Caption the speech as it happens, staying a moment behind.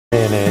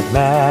Minute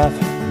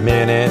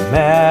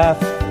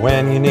Math.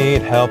 When you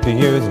need help, you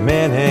use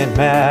Minute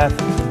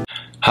Math.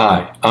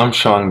 Hi, I'm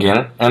Sean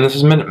Gannon, and this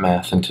is Minute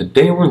Math, and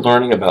today we're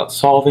learning about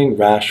solving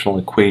rational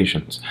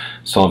equations.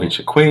 Solve each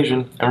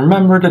equation, and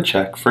remember to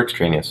check for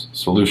extraneous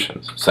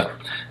solutions. So,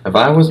 if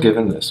I was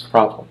given this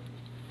problem,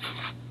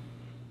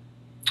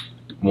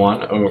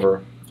 1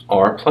 over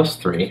r plus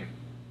 3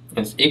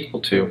 is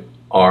equal to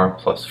r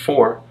plus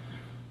 4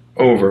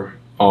 over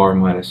r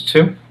minus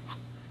 2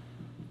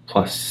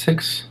 plus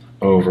 6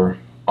 over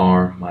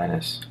r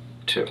minus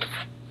 2.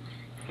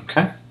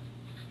 Okay?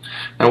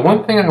 Now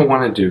one thing I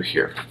want to do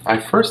here, I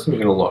first am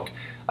going to look.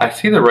 I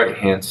see the right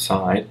hand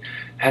side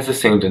has the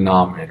same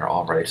denominator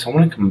already, so I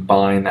want to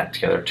combine that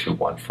together to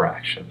one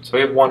fraction. So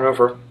we have 1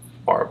 over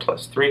r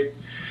plus 3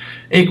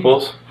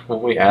 equals,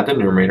 well, we add the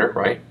numerator,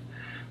 right?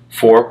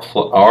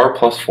 R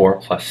plus 4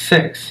 plus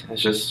 6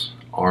 is just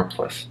r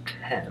plus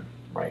 10,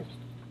 right?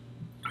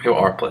 We have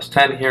r plus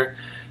 10 here,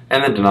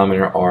 and the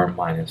denominator r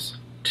minus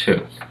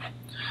 2.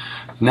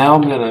 Now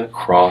I'm going to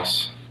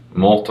cross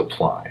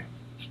multiply.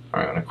 All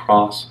right, I'm going to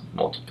cross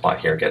multiply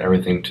here, get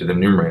everything to the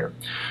numerator.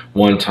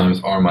 1 times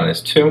r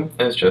minus 2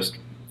 is just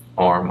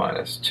r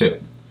minus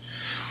 2.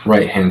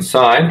 Right hand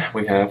side,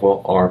 we have,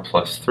 well, r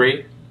plus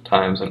 3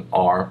 times an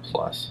r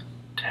plus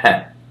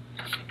 10.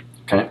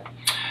 Okay,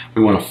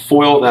 we want to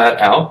FOIL that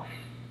out,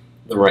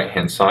 the right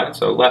hand side.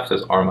 So left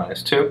is r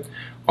minus 2,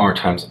 r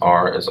times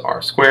r is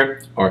r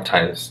squared, r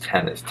times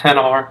 10 is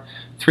 10r,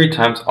 3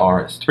 times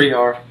r is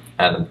 3r,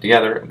 add them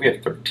together, and we have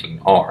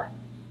 13r.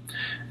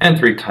 And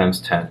 3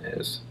 times 10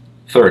 is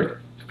 30.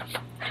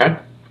 Okay?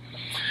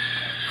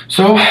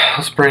 So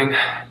let's bring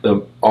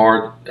the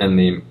r and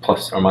the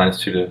plus or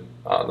minus 2 to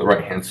the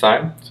right hand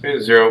side. So we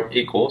have 0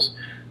 equals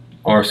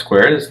r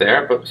squared is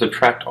there, but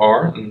subtract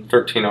r, and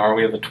 13r,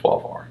 we have a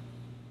 12r.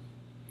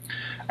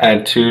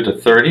 Add 2 to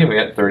 30, and we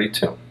get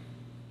 32.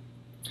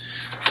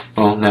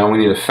 Well, now we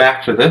need to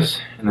factor this,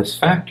 and this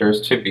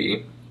factors to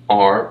be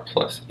r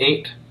plus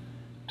 8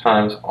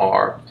 times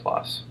r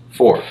plus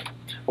 4.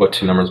 What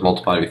two numbers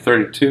multiply to be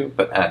 32,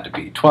 but add to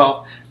be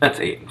 12, that's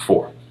 8 and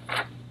 4.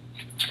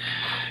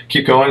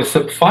 Keep going to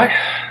simplify.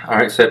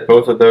 Alright, set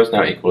both of those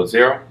now equal to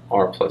 0.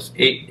 R plus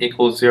 8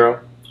 equals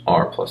 0.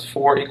 R plus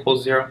 4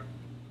 equals 0.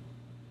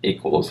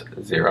 Equals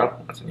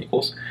 0. That's an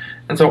equals.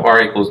 And so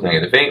r equals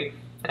negative 8,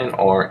 and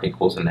r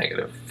equals a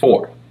negative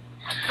 4.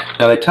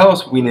 Now they tell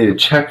us we need to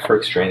check for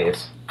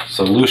extraneous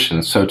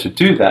solutions. So to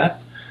do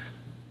that,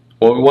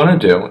 what we want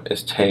to do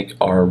is take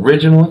our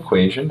original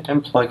equation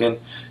and plug in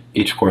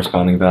each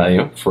corresponding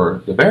value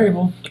for the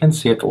variable and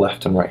see if the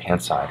left and right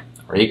hand side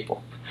are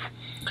equal.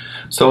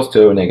 So let's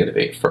do negative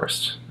 8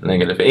 first.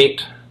 Negative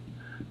 8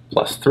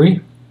 plus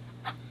 3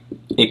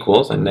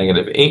 equals a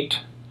negative 8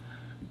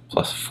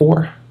 plus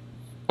 4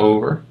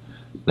 over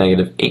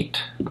negative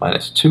 8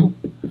 minus 2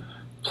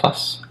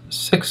 plus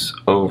 6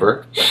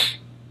 over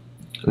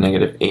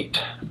negative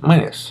 8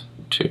 minus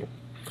 2.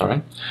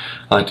 Alright,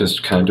 I like to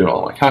just kind of do it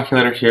all on my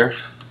calculator here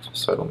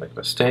so I don't make a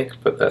mistake,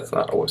 but that's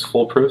not always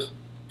foolproof.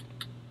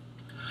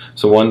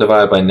 So 1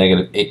 divided by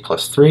negative 8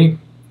 plus 3,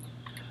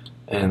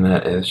 and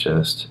that is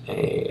just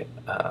a,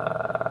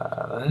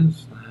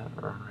 is that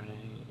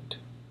right?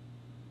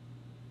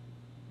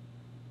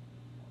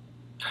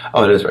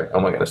 Oh, it is right. Oh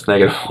my god, it's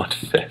negative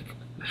 1/5.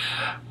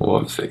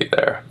 Whoopsie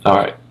there.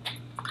 Alright,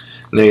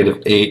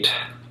 negative 8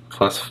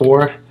 plus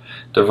 4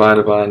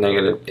 divided by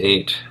negative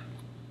 8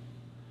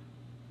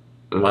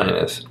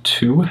 minus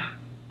 2.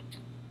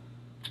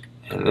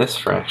 And this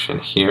fraction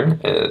here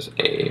is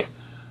a,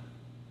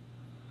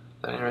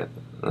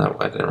 no,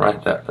 I didn't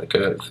write that, but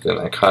good. It's good.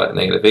 I caught it.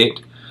 Negative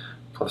 8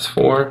 plus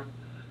 4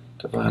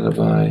 divided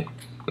by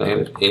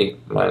negative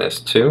 8 minus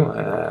 2.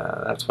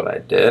 That's what I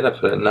did. I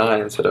put a 9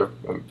 instead of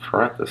a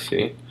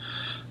parenthesis.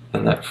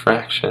 And that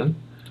fraction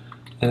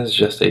is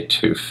just a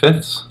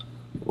 2/5.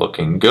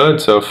 Looking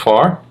good so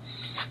far.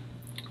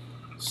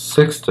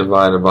 6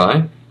 divided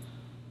by,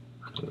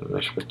 I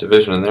should put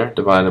division in there,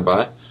 divided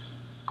by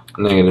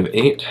negative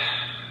 8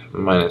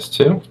 minus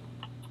 2.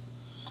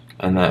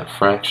 And that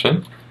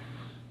fraction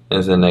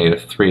is a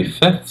negative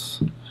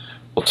 3/5.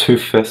 Well,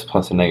 2/5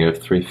 plus a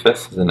negative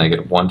 3/5 is a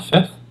negative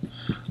 1/5.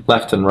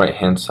 Left and right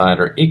hand side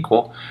are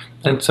equal,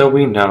 and so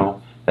we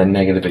know that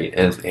negative 8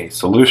 is a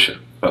solution.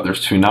 But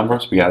there's two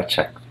numbers, we got to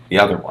check the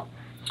other one.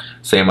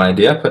 Same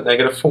idea, put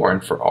negative 4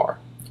 in for r.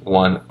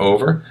 1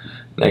 over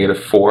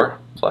negative 4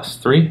 plus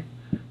 3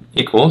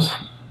 equals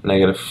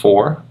negative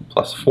 4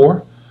 plus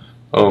 4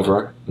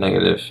 over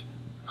negative,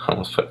 I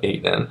almost put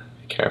 8 in,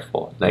 be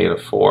careful,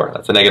 negative 4,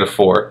 that's a negative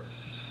 4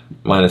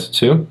 minus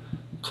 2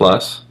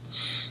 plus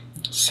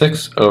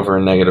 6 over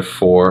negative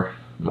 4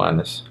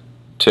 minus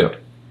 2.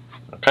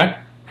 Okay?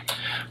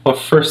 Well,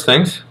 first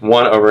things,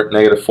 1 over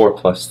negative 4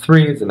 plus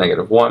 3 is a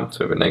negative 1,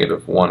 so we have a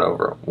negative 1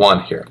 over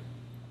 1 here.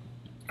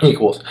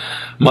 Equals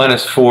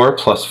minus 4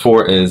 plus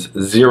 4 is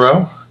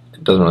 0.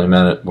 It doesn't really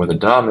matter where the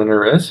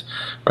denominator is,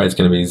 right? It's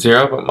going to be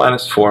 0, but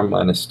minus 4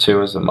 minus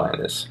 2 is a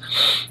minus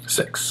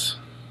 6.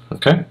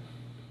 Okay?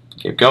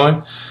 Keep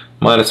going.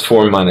 Minus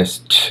 4 minus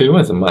 2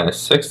 is a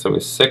minus 6, so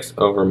it's 6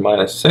 over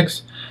minus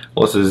 6.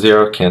 Well, it's a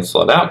 0,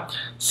 cancel it out.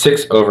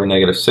 6 over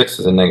negative 6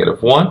 is a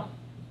negative 1.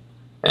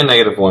 And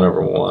negative 1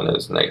 over 1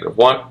 is negative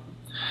 1.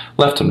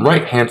 Left and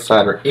right hand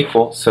side are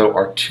equal, so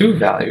our two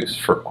values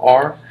for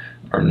r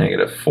are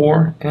negative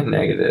 4 and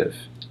negative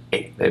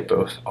 8. They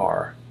both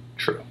are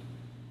true.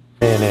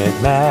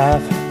 Minute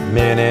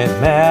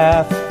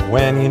Math,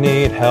 when you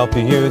need help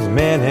you use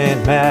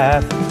Minute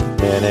Math.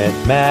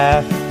 Minute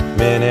Math,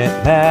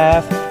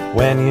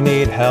 when you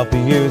need help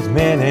you use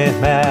Minute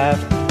Math.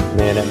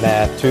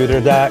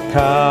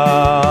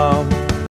 MinuteMathTutor.com